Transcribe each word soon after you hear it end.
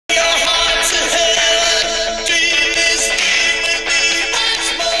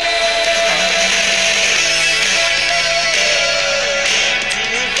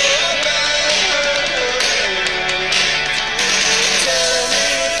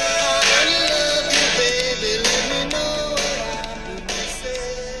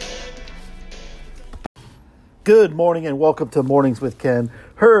Good morning and welcome to Mornings with Ken,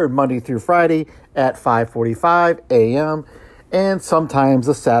 heard Monday through Friday at 5:45 a.m. and sometimes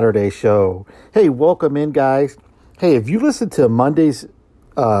a Saturday show. Hey, welcome in, guys. Hey, if you listened to Monday's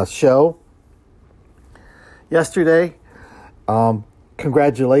show yesterday,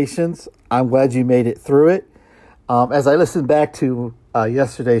 congratulations. I'm glad you made it through it. As I listened back to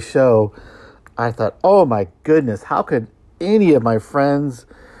yesterday's show, I thought, oh my goodness, how could any of my friends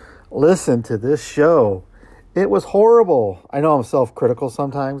listen to this show? It was horrible. I know I'm self-critical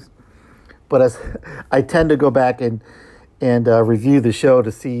sometimes, but as I tend to go back and review the show to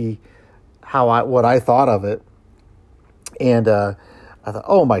see what I thought of it, and I thought,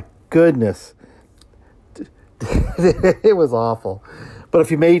 oh my goodness, it was awful. But if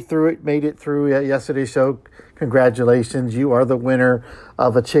you made it through yesterday's show, congratulations! You are the winner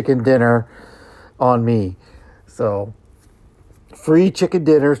of a chicken dinner on me. So, free chicken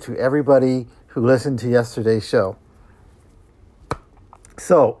dinners to everybody who listened to yesterday's show.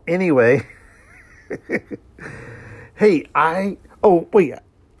 So, anyway, hey, I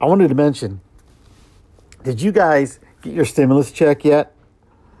wanted to mention, did you guys get your stimulus check yet?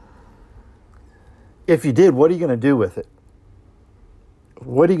 If you did, what are you going to do with it?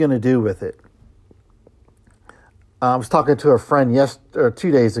 What are you going to do with it? I was talking to a friend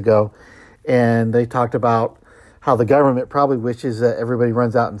 2 days ago, and they talked about how the government probably wishes that everybody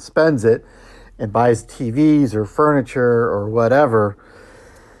runs out and spends it and buys TVs or furniture or whatever,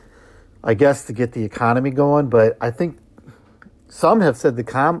 I guess to get the economy going. But I think some have said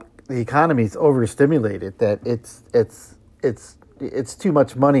the economy is overstimulated, that it's too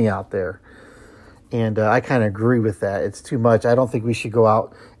much money out there. And I kind of agree with that. It's too much. I don't think we should go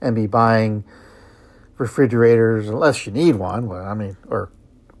out and be buying refrigerators unless you need one. Well, I mean, or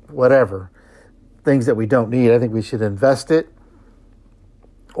whatever. Things that we don't need. I think we should invest it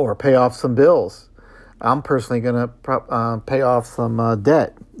or pay off some bills. I'm personally going to pay off some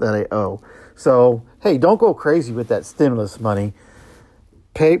debt that I owe. So, hey, don't go crazy with that stimulus money.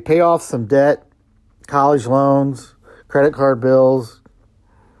 Pay off some debt, college loans, credit card bills,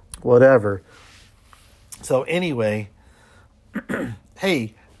 whatever. So anyway,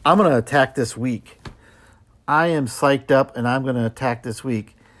 hey, I'm going to attack this week. I am psyched up and I'm going to attack this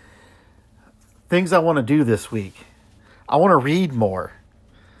week. Things I want to do this week. I want to read more.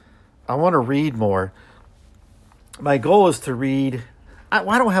 My goal is to read. I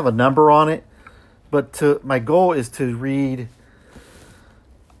don't have a number on it, but my goal is to read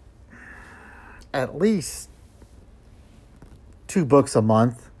at least 2 books a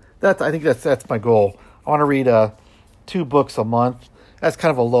month. I think that's my goal. I want to read 2 books a month. That's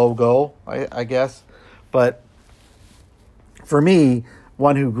kind of a low goal, I guess. But for me,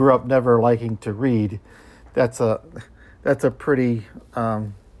 one who grew up never liking to read, that's a pretty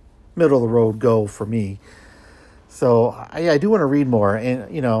middle of the road goal for me. So I do want to read more,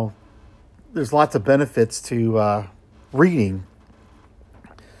 and there's lots of benefits to reading.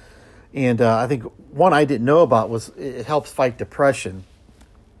 And I think one I didn't know about was it helps fight depression.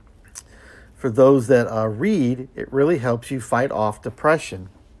 For those that read, it really helps you fight off depression.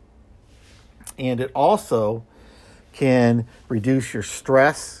 And it also can reduce your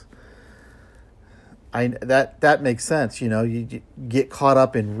stress. That makes sense. You get caught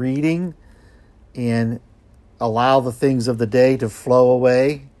up in reading and allow the things of the day to flow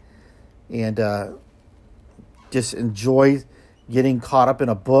away, and just enjoy getting caught up in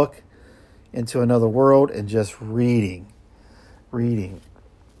a book, into another world, and just reading.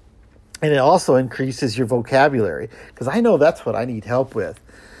 And it also increases your vocabulary, because I know that's what I need help with.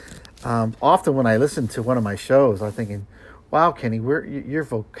 Often when I listen to one of my shows, I'm thinking, wow, Kenny, your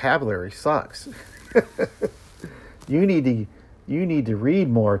vocabulary sucks. You need to read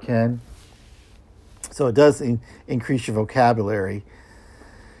more, Ken. So it does increase your vocabulary.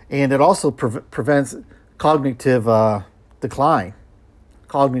 And it also prevents cognitive decline.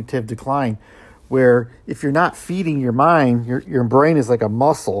 Cognitive decline, where if you're not feeding your mind, your brain is like a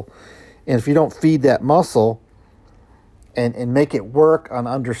muscle. And if you don't feed that muscle and make it work on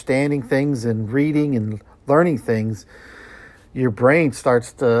understanding things and reading and learning things, your brain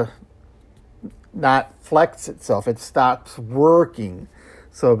starts to not flex itself. It stops working.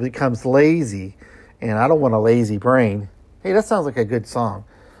 So it becomes lazy. And I don't want a lazy brain. Hey, that sounds like a good song.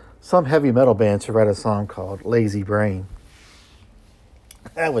 Some heavy metal band should write a song called Lazy Brain.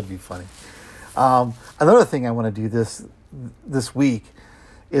 That would be funny. Another thing I want to do this week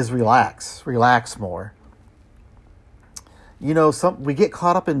is relax more. We get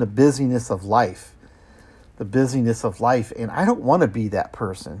caught up in the busyness of life, and I don't want to be that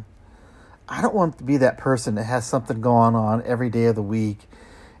person. I don't want to be that person that has something going on every day of the week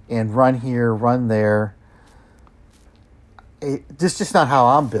and run here, run there, This is just not how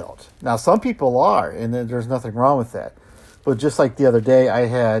I'm built. Now, some people are, and there's nothing wrong with that. But just like the other day, I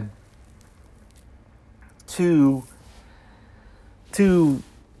had two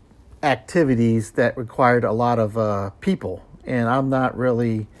activities that required a lot of people, and I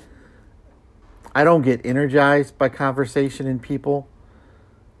don't get energized by conversation and people,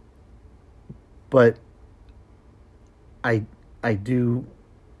 but I do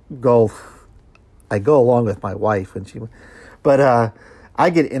go along with my wife but I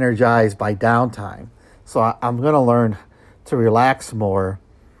get energized by downtime. So I'm going to learn to relax more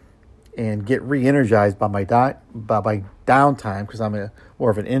and get re-energized by my downtime, because I'm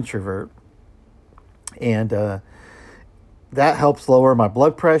more of an introvert. And that helps lower my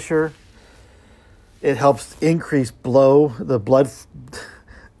blood pressure. It helps increase the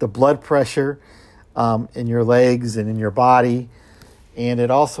blood pressure in your legs and in your body. And it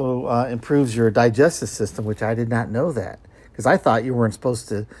also improves your digestive system, which I did not know that. Because I thought you weren't supposed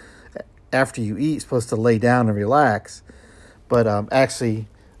to, after you eat, supposed to lay down and relax. But actually,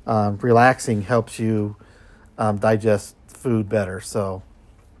 relaxing helps you digest food better. So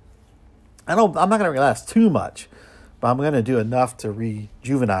I'm not going to relax too much, but I'm going to do enough to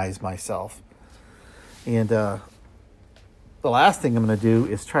rejuvenize myself. And the last thing I'm going to do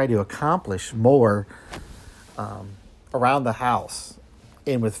is try to accomplish more around the house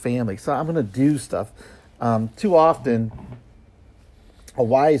and with family. So I'm going to do stuff. Too often, a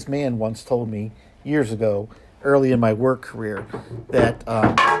wise man once told me years ago, early in my work career, that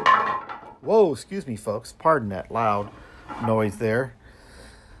whoa, excuse me, folks, pardon that loud noise there.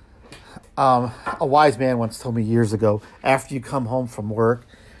 A wise man once told me years ago, after you come home from work,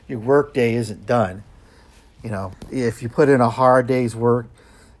 your work day isn't done. If you put in a hard day's work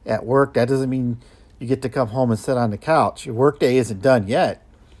at work, that doesn't mean you get to come home and sit on the couch. Your work day isn't done yet.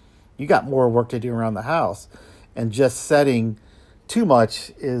 You got more work to do around the house. And just setting too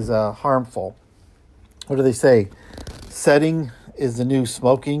much is harmful. What do they say? Setting is the new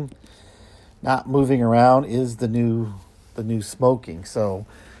smoking. Not moving around is the new smoking. So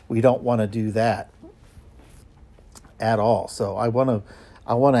we don't want to do that at all. So I want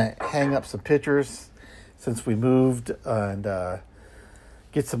to hang up some pictures since we moved, and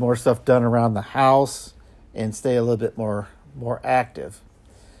get some more stuff done around the house and stay a little bit more active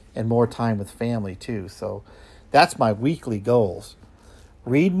and more time with family too. So that's my weekly goals.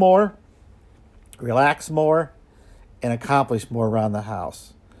 Read more, relax more, and accomplish more around the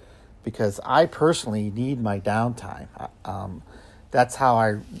house, because I personally need my downtime. That's how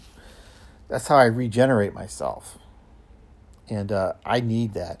I regenerate myself, and I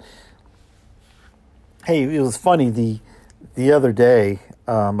need that. Hey, it was funny the other day.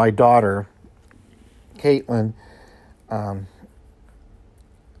 My daughter, Caitlin, I'm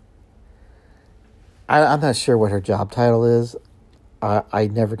not sure what her job title is. I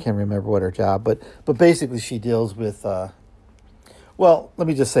never can remember what her job, but basically she deals with. Well, let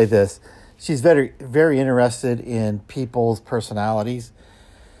me just say this: she's very, very interested in people's personalities,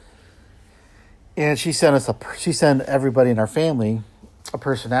 and she sent everybody in our family a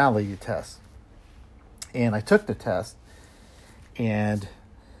personality test, and I took the test, and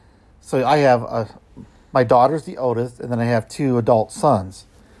so I have my daughter's the oldest, and then I have two adult sons.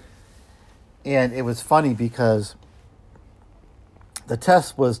 And it was funny because the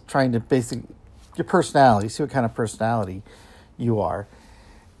test was trying to basically your personality, see what kind of personality you are.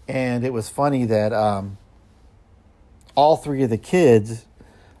 And it was funny that all three of the kids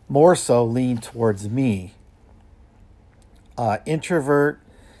more so leaned towards me. Introvert,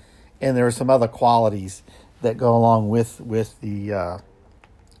 and there were some other qualities that go along with the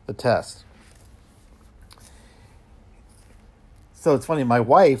test. So it's funny, my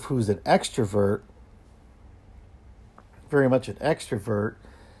wife, who's an extrovert, very much an extrovert,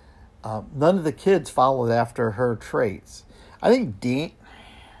 none of the kids followed after her traits. I think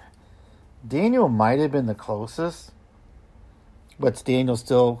Daniel might have been the closest, but Daniel's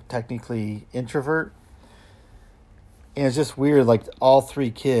still technically introvert. And it's just weird, like all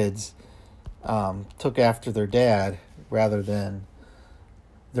three kids took after their dad rather than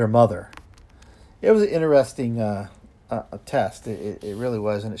their mother. It was an interesting a test. It really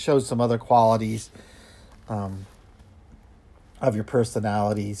was, and it showed some other qualities of your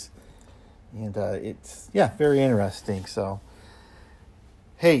personalities, and it's very interesting. So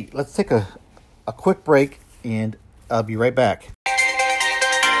hey, let's take a quick break, and I'll be right back.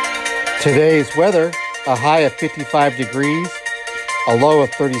 Today's weather: a high of 55 degrees, a low of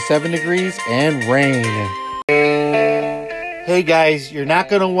 37 degrees, and rain. Hey guys, you're not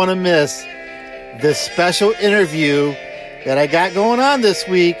going to want to miss this special interview that I got going on this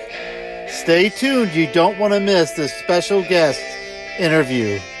week. Stay tuned. You don't want to miss this special guest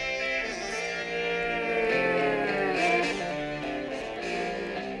interview.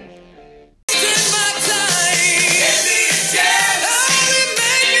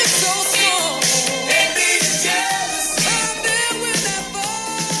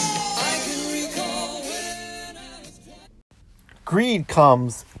 Greed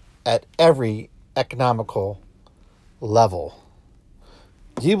comes at every economical level.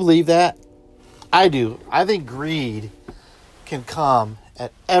 Do you believe that? I do. I think greed can come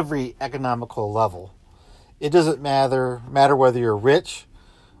at every economical level. It doesn't matter whether you're rich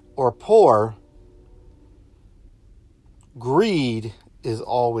or poor. Greed is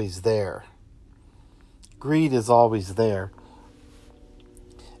always there. Greed is always there.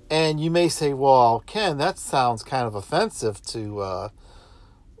 And you may say, well, Ken, that sounds kind of offensive to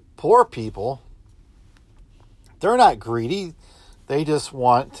poor people. They're not greedy. They just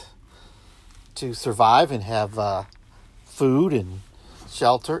want to survive and have food and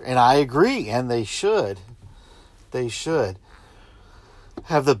shelter. And I agree, and they should. They should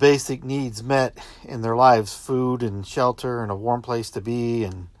have the basic needs met in their lives, food and shelter and a warm place to be.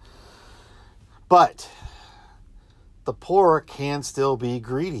 But the poor can still be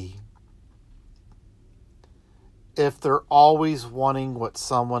greedy if they're always wanting what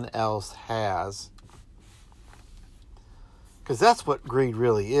someone else has. Because that's what greed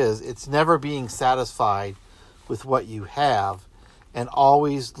really is. It's never being satisfied with what you have and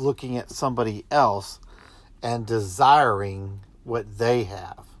always looking at somebody else and desiring what they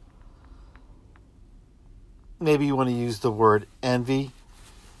have. Maybe you want to use the word envy.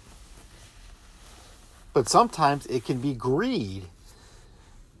 But sometimes it can be greed.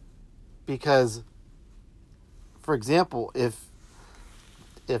 Because, for example, if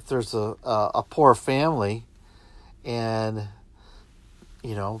there's a poor family and,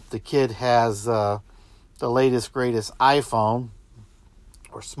 you know, the kid has the latest, greatest iPhone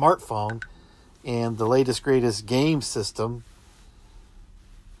or smartphone and the latest, greatest game system,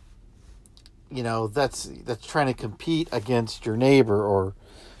 you know, that's trying to compete against your neighbor or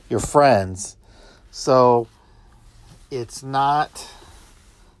your friends. So it's not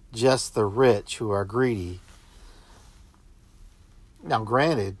just the rich who are greedy. Now,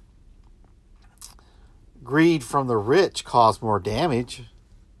 granted, greed from the rich causes more damage.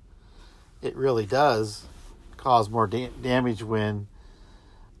 It really does cause more damage when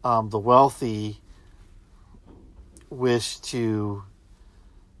the wealthy wish to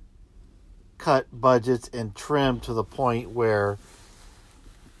cut budgets and trim to the point where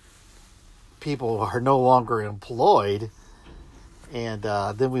people are no longer employed, and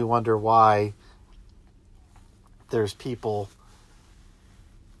then we wonder why there's people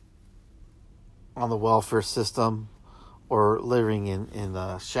on the welfare system or living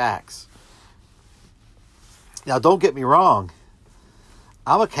in shacks. Now, don't get me wrong.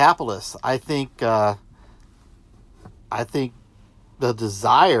 I'm a capitalist. I think the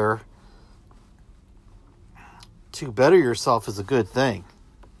desire to better yourself is a good thing.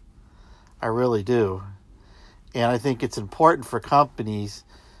 I really do. And I think it's important for companies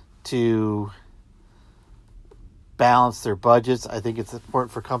to balance their budgets. I think it's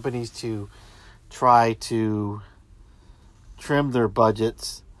important for companies to try to trim their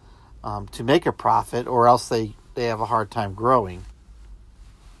budgets to make a profit, or else they have a hard time growing.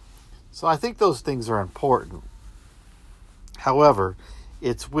 So I think those things are important. However,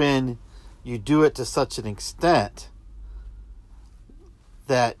 it's when you do it to such an extent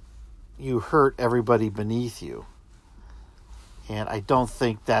that you hurt everybody beneath you. And I don't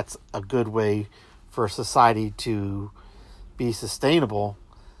think that's a good way for society to be sustainable,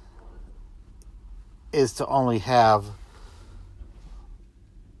 is to only have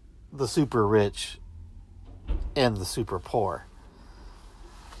the super rich and the super poor.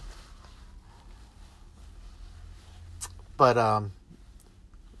 But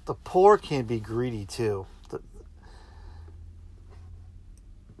the poor can be greedy too.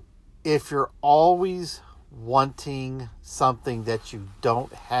 If you're always wanting something that you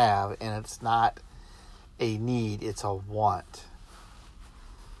don't have and it's not a need, it's a want.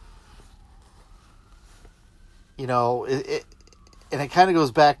 You know, and it kind of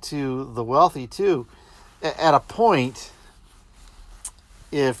goes back to the wealthy too. At a point,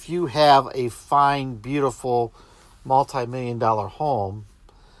 if you have a fine, beautiful, multi-million-dollar home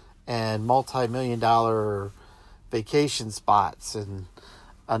and multi-million-dollar vacation spots and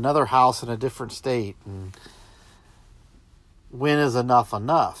another house in a different state, and when is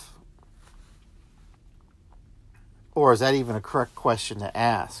enough? Or is that even a correct question to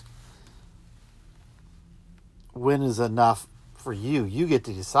ask? When is enough for you? You get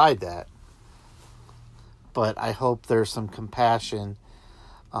to decide that. but I hope there's some compassion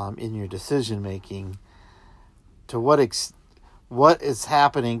in your decision making to what is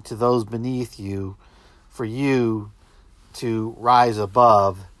happening to those beneath you for you to rise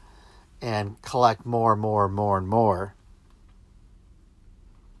above and collect more and more and more and more.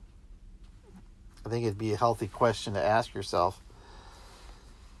 I think it'd be a healthy question to ask yourself.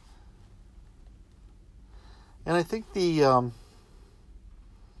 And I think the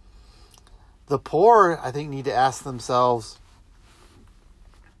poor, I think, need to ask themselves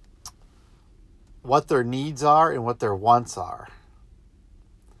what their needs are and what their wants are.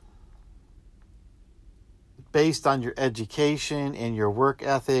 Based on your education and your work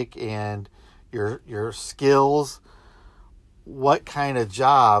ethic and your skills, what kind of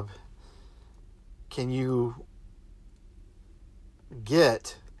job can you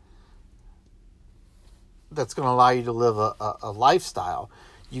get that's going to allow you to live a lifestyle?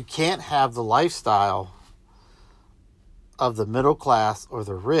 You can't have the lifestyle of the middle class or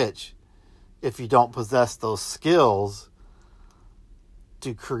the rich if you don't possess those skills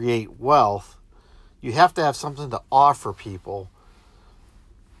to create wealth. You have to have something to offer people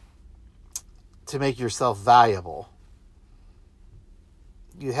to make yourself valuable.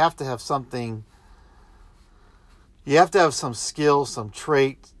 You have to have something. You have to have some skill, some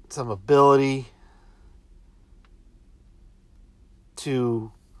trait, some ability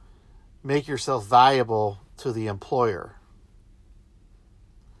to make yourself valuable to the employer.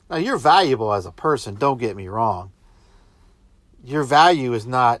 Now, you're valuable as a person, don't get me wrong. Your value is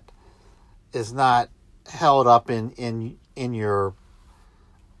not held up in your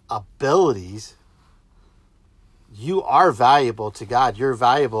abilities. You are valuable to God. You're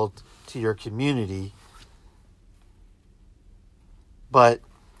valuable to your community. But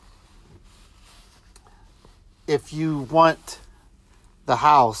if you want the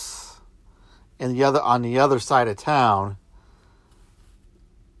house on the other side of town,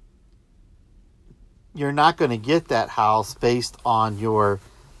 you're not going to get that house based on your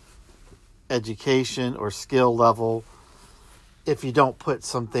education or skill level if you don't put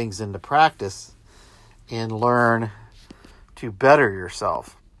some things into practice and learn to better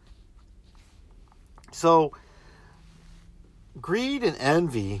yourself. So, greed and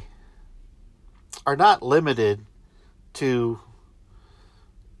envy are not limited to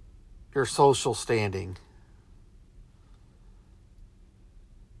your social standing.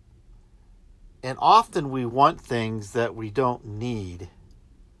 And often we want things that we don't need.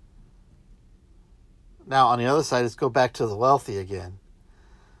 Now, on the other side, let's go back to the wealthy again.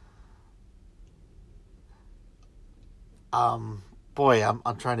 I'm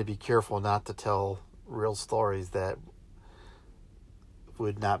trying to be careful not to tell real stories that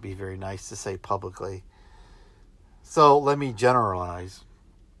would not be very nice to say publicly. So let me generalize.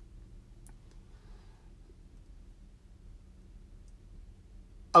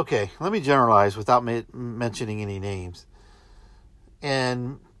 Okay, let me generalize without mentioning any names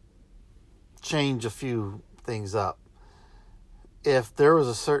and change a few things up. If there was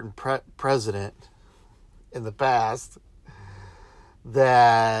a certain president in the past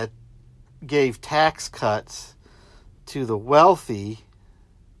that gave tax cuts to the wealthy,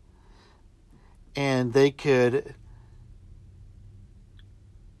 and they could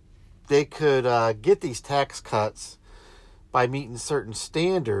get these tax cuts by meeting certain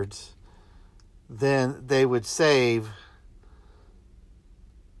standards, then they would save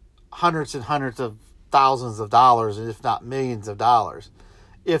hundreds and hundreds of thousands of dollars, if not millions of dollars,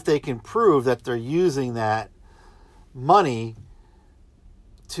 if they can prove that they're using that money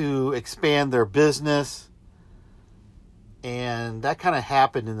to expand their business. And that kind of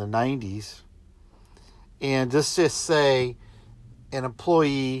happened in the 90s. And just say an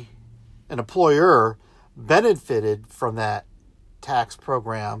employer benefited from that tax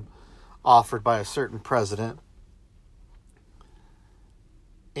program offered by a certain president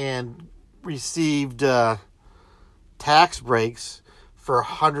and received tax breaks for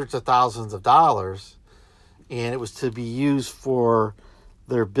hundreds of thousands of dollars, and it was to be used for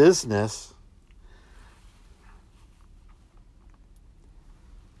their business.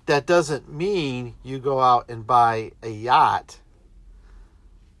 That doesn't mean you go out and buy a yacht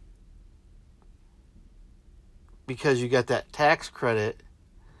because you got that tax credit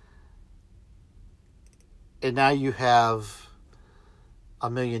and now you have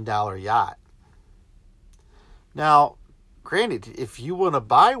 $1 million yacht. Now, granted, if you want to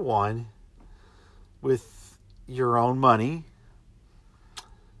buy one with your own money,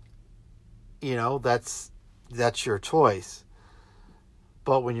 that's your choice.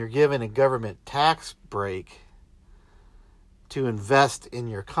 But when you're given a government tax break to invest in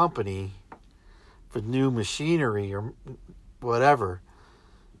your company, with new machinery or whatever,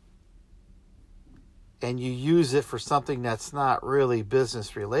 and you use it for something that's not really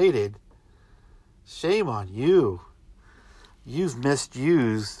business related, shame on you. You've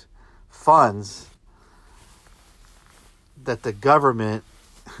misused funds that the government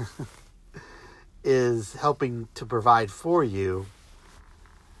is helping to provide for you,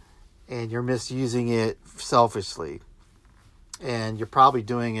 and you're misusing it selfishly. And you're probably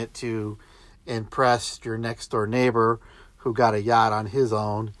doing it to impress your next door neighbor who got a yacht on his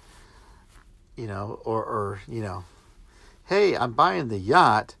own, or hey, I'm buying the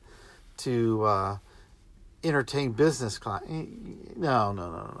yacht to entertain business clients.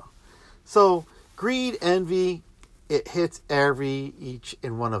 No. So greed, envy, it hits each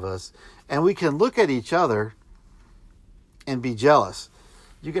and one of us. And we can look at each other and be jealous.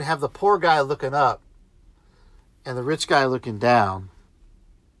 You can have the poor guy looking up and the rich guy looking down.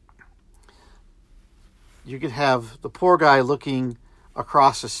 You could have the poor guy looking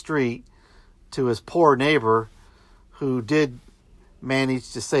across the street to his poor neighbor who did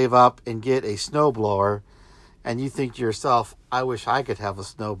manage to save up and get a snowblower, and you think to yourself, I wish I could have a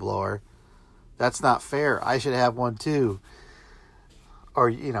snowblower. That's not fair. I should have one too. Or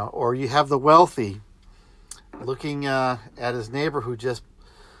you have the wealthy looking at his neighbor who just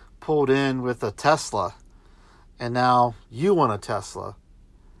pulled in with a Tesla, and now you want a Tesla.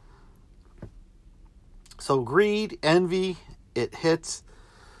 So greed, envy, it hits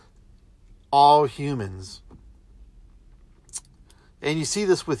all humans. And you see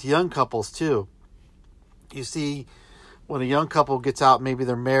this with young couples too. You see when a young couple gets out, maybe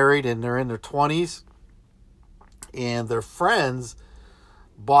they're married and they're in their 20s, and their friends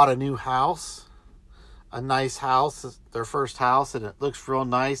bought a new house, a nice house, their first house, and it looks real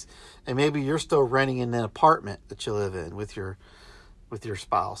nice. And maybe you're still renting in an apartment that you live in with your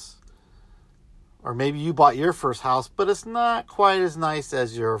spouse. Or maybe you bought your first house, but it's not quite as nice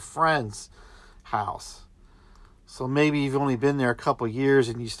as your friend's house. So maybe you've only been there a couple years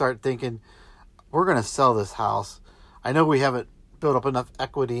and you start thinking, we're going to sell this house. I know we haven't built up enough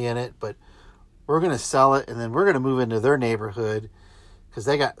equity in it, but we're going to sell it, and then we're going to move into their neighborhood because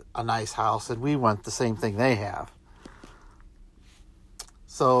they got a nice house and we want the same thing they have.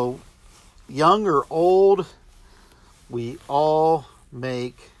 So young or old, we all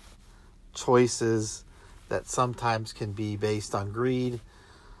make choices that sometimes can be based on greed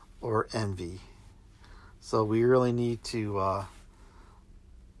or envy. So we really need to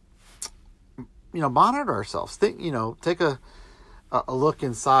monitor ourselves. Think, take a look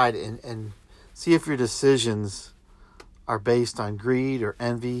inside and see if your decisions are based on greed or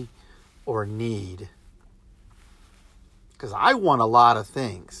envy or need. Because I want a lot of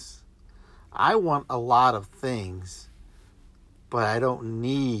things. But I don't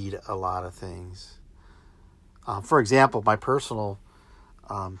need a lot of things. For example, my personal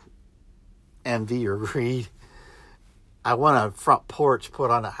envy or greed, I want a front porch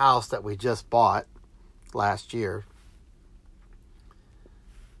put on a house that we just bought last year.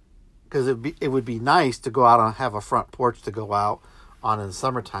 Because it would be nice to go out and have a front porch to go out on in the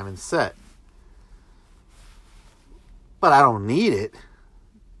summertime and sit. But I don't need it.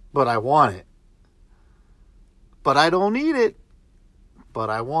 But I want it. But I don't need it. But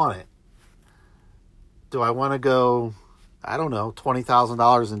I want it. Do I want to go, I don't know,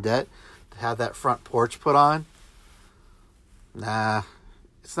 $20,000 in debt to have that front porch put on? Nah,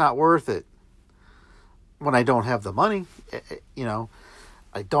 it's not worth it. When I don't have the money,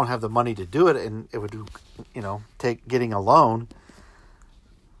 I don't have the money to do it, and it would, take getting a loan.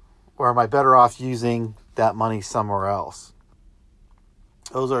 Or am I better off using that money somewhere else?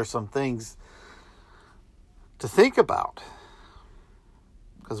 Those are some things to think about.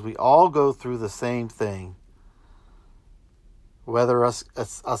 Because we all go through the same thing. Whether us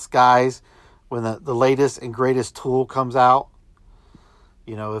guys, when the latest and greatest tool comes out,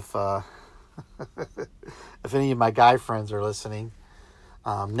 if if any of my guy friends are listening,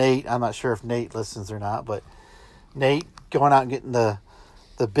 Nate, I'm not sure if Nate listens or not, but Nate going out and getting the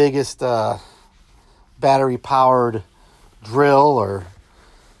biggest battery powered drill or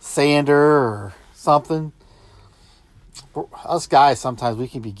sander or something. Us guys, sometimes we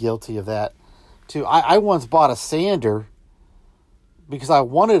can be guilty of that too. I once bought a sander because I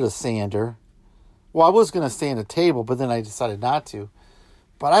wanted a sander. Well, I was going to sand a table, but then I decided not to.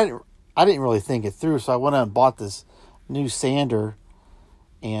 But I didn't really think it through, so I went out and bought this new sander,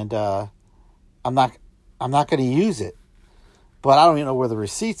 and I'm not going to use it. But I don't even know where the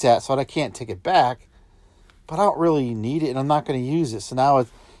receipt's at, so I can't take it back. But I don't really need it, and I'm not going to use it. So now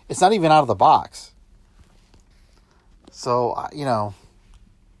it's not even out of the box. So,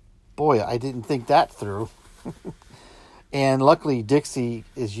 boy, I didn't think that through. And luckily, Dixie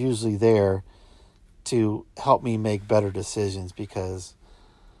is usually there to help me make better decisions, because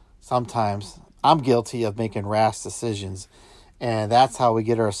sometimes I'm guilty of making rash decisions, and that's how we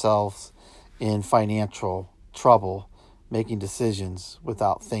get ourselves in financial trouble, making decisions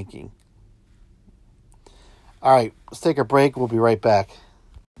without thinking. All right, let's take a break. We'll be right back.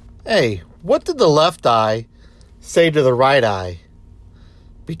 Hey, what did the left eye say to the right eye?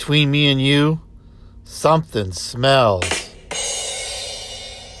 Between me and you, something smells.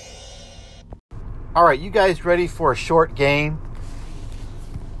 All right, you guys ready for a short game?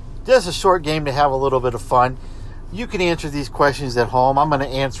 Just a short game to have a little bit of fun. You can answer these questions at home. I'm going to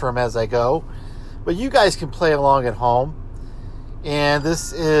answer them as I go, but you guys can play along at home. And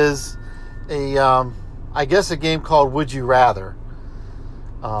this is I guess a game called Would You Rather.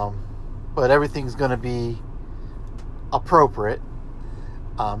 But everything's going to be appropriate.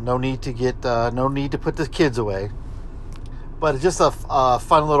 No need to put the kids away. But it's just a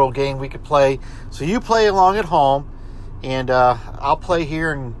fun little game we could play. So you play along at home, and I'll play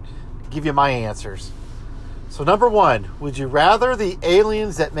here and give you my answers. So number 1, would you rather the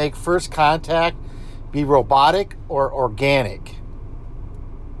aliens that make first contact be robotic or organic?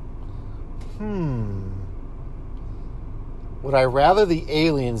 Would I rather the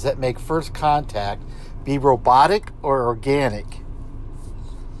aliens that make first contact be robotic or organic?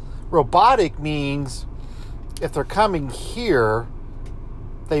 Robotic means if they're coming here,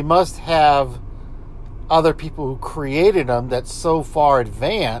 they must have other people who created them that's so far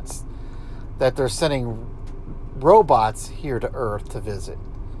advanced that they're sending robots here to Earth to visit.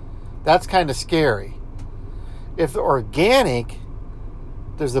 That's kind of scary. If they're organic,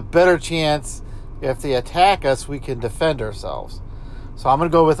 there's a better chance if they attack us, we can defend ourselves. So I'm going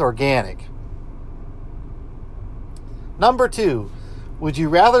to go with organic. Number 2, would you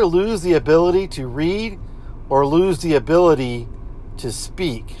rather lose the ability to read or lose the ability to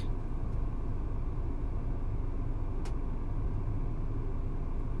speak?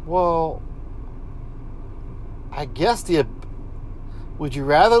 Well, I guess would you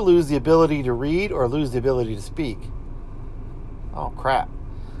rather lose the ability to read or lose the ability to speak? Oh, crap.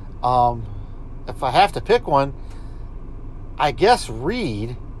 If I have to pick one, I guess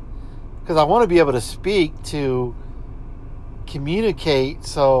read, because I want to be able to speak to communicate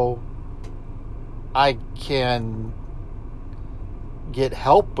so I can get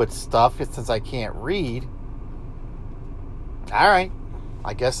help with stuff since I can't read. All right,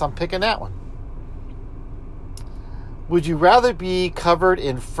 I guess I'm picking that one. Would you rather be covered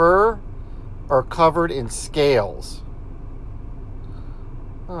in fur or covered in scales?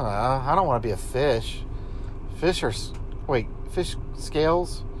 I don't want to be a fish. Fish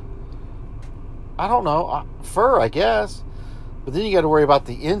scales? I don't know. Fur, I guess. But then you got to worry about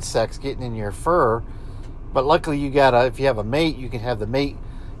the insects getting in your fur. But luckily if you have a mate, you can have the mate,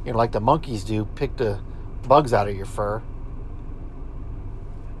 like the monkeys do, pick the bugs out of your fur.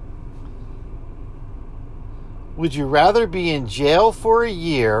 Would you rather be in jail for a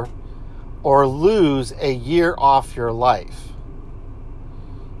year or lose a year off your life?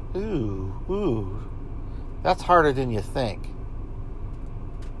 Ooh. That's harder than you think.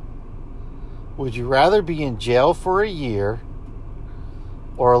 Would you rather be in jail for a year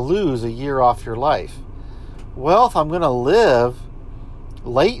or lose a year off your life? Well, if I'm going to live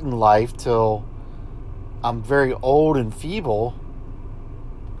late in life till I'm very old and feeble,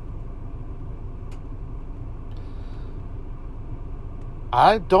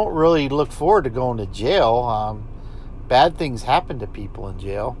 I don't really look forward to going to jail. Bad things happen to people in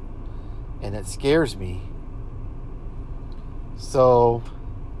jail, and it scares me. So,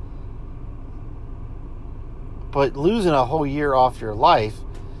 but losing a whole year off your life,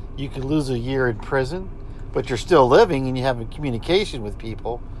 you could lose a year in prison, but you're still living and you have a communication with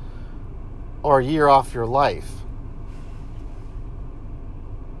people, or a year off your life.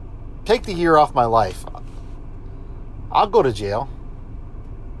 Take the year off my life. I'll go to jail.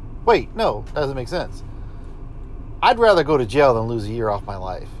 Wait, no, that doesn't make sense. I'd rather go to jail than lose a year off my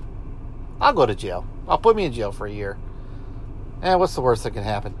life. I'll go to jail. I'll put me in jail for a year. What's the worst that can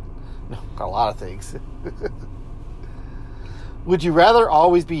happen? No, a lot of things. Would you rather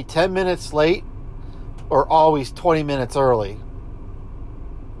always be 10 minutes late or always 20 minutes early?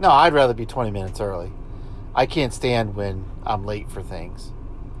 No, I'd rather be 20 minutes early. I can't stand when I'm late for things.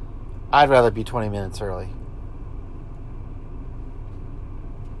 I'd rather be 20 minutes early.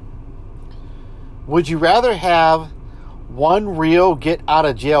 Would you rather have one real get out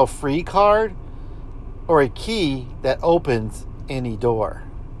of jail free card or a key that opens any door?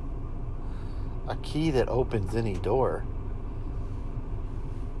 A key that opens any door.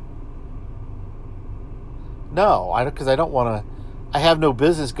 No, because I don't want to. I have no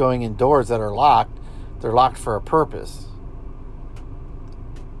business going in doors that are locked. They're locked for a purpose.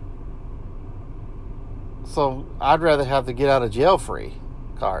 So I'd rather have the get out of jail free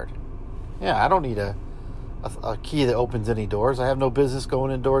card. Yeah, I don't need a key that opens any doors. I have no business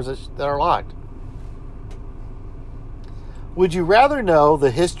going in doors that are locked. Would you rather know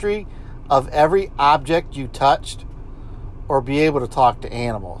the history of every object you touched or be able to talk to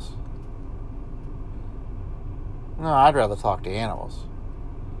animals? No, I'd rather talk to animals.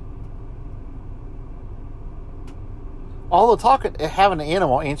 Although having an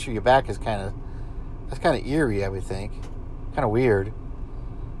animal answer you back is kind of eerie, I would think. Kind of weird.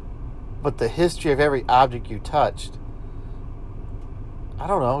 But the history of every object you touched, I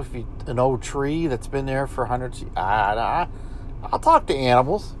don't know, an old tree that's been there for hundreds of years, I'll talk to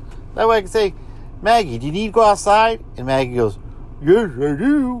animals. That way I can say, Maggie, do you need to go outside? And Maggie goes, yes, I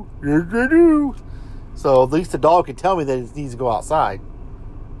do. Yes, I do. So at least the dog can tell me that it needs to go outside.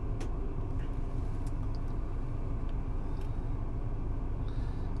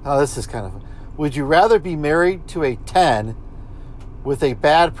 Oh, this is kind of fun. Would you rather be married to a 10 with a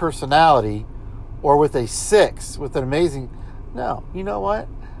bad personality or with a 6 with an amazing... No, you know what?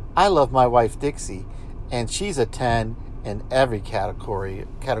 I love my wife, Dixie, and she's a 10 in every category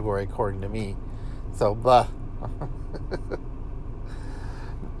according to me. So, blah.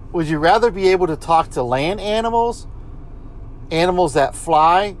 Would you rather be able to talk to land animals, animals that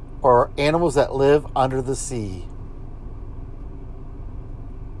fly, or animals that live under the sea?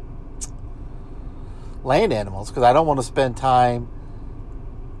 Land animals, because I don't want to spend time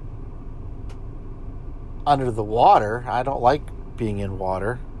under the water. I don't like being in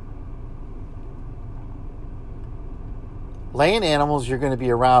water. Land animals, you're going to be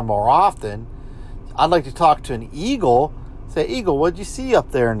around more often. I'd like to talk to an eagle. Say, eagle, what'd you see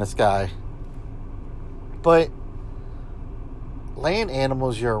up there in the sky? But land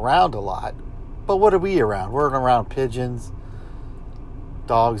animals, you're around a lot. But what are we around? We're around pigeons,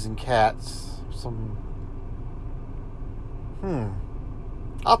 dogs, and cats.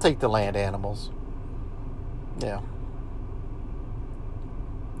 I'll take the land animals. Yeah.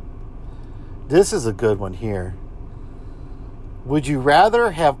 This is a good one here. Would you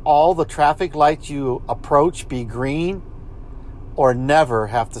rather have all the traffic lights you approach be green or never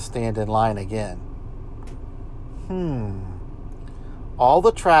have to stand in line again? All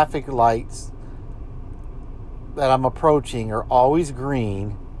the traffic lights that I'm approaching are always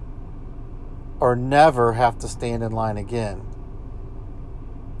green or never have to stand in line again.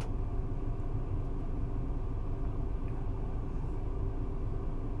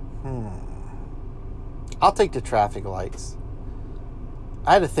 I'll take the traffic lights.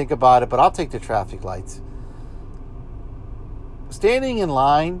 I had to think about it, but I'll take the traffic lights. Standing in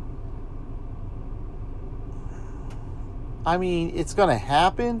line, I mean, it's going to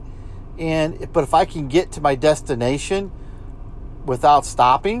happen, but if I can get to my destination without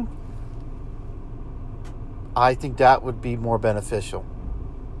stopping, I think that would be more beneficial.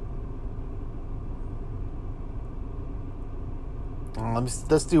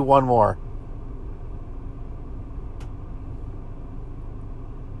 Let's do one more.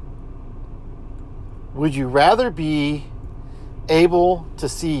 Would you rather be able to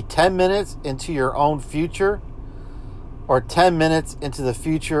see 10 minutes into your own future or 10 minutes into the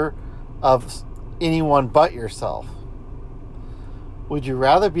future of anyone but yourself? Would you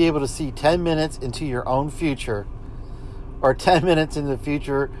rather be able to see 10 minutes into your own future or 10 minutes in the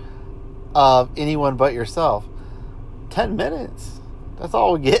future of anyone but yourself? 10 minutes. That's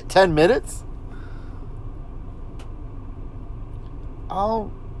all we get, 10 minutes?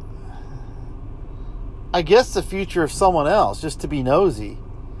 I guess the future of someone else, just to be nosy.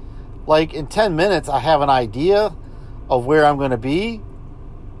 Like, in 10 minutes, I have an idea of where I'm going to be,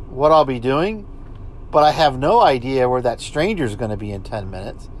 what I'll be doing, but I have no idea where that stranger is going to be in 10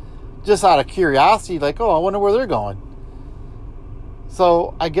 minutes. Just out of curiosity, like, I wonder where they're going.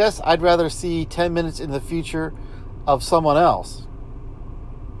 So, I guess I'd rather see 10 minutes in the future of someone else.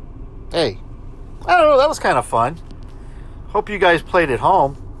 Hey, I don't know, that was kind of fun. Hope you guys played at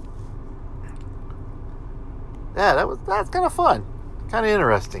home. Yeah, that's kind of fun. Kind of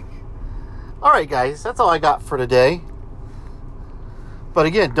interesting. All right, guys, that's all I got for today. But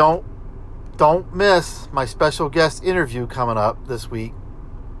again, don't miss my special guest interview coming up this week.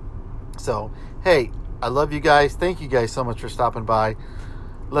 So, hey, I love you guys. Thank you guys so much for stopping by.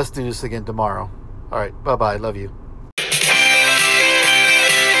 Let's do this again tomorrow. All right, bye-bye. Love you.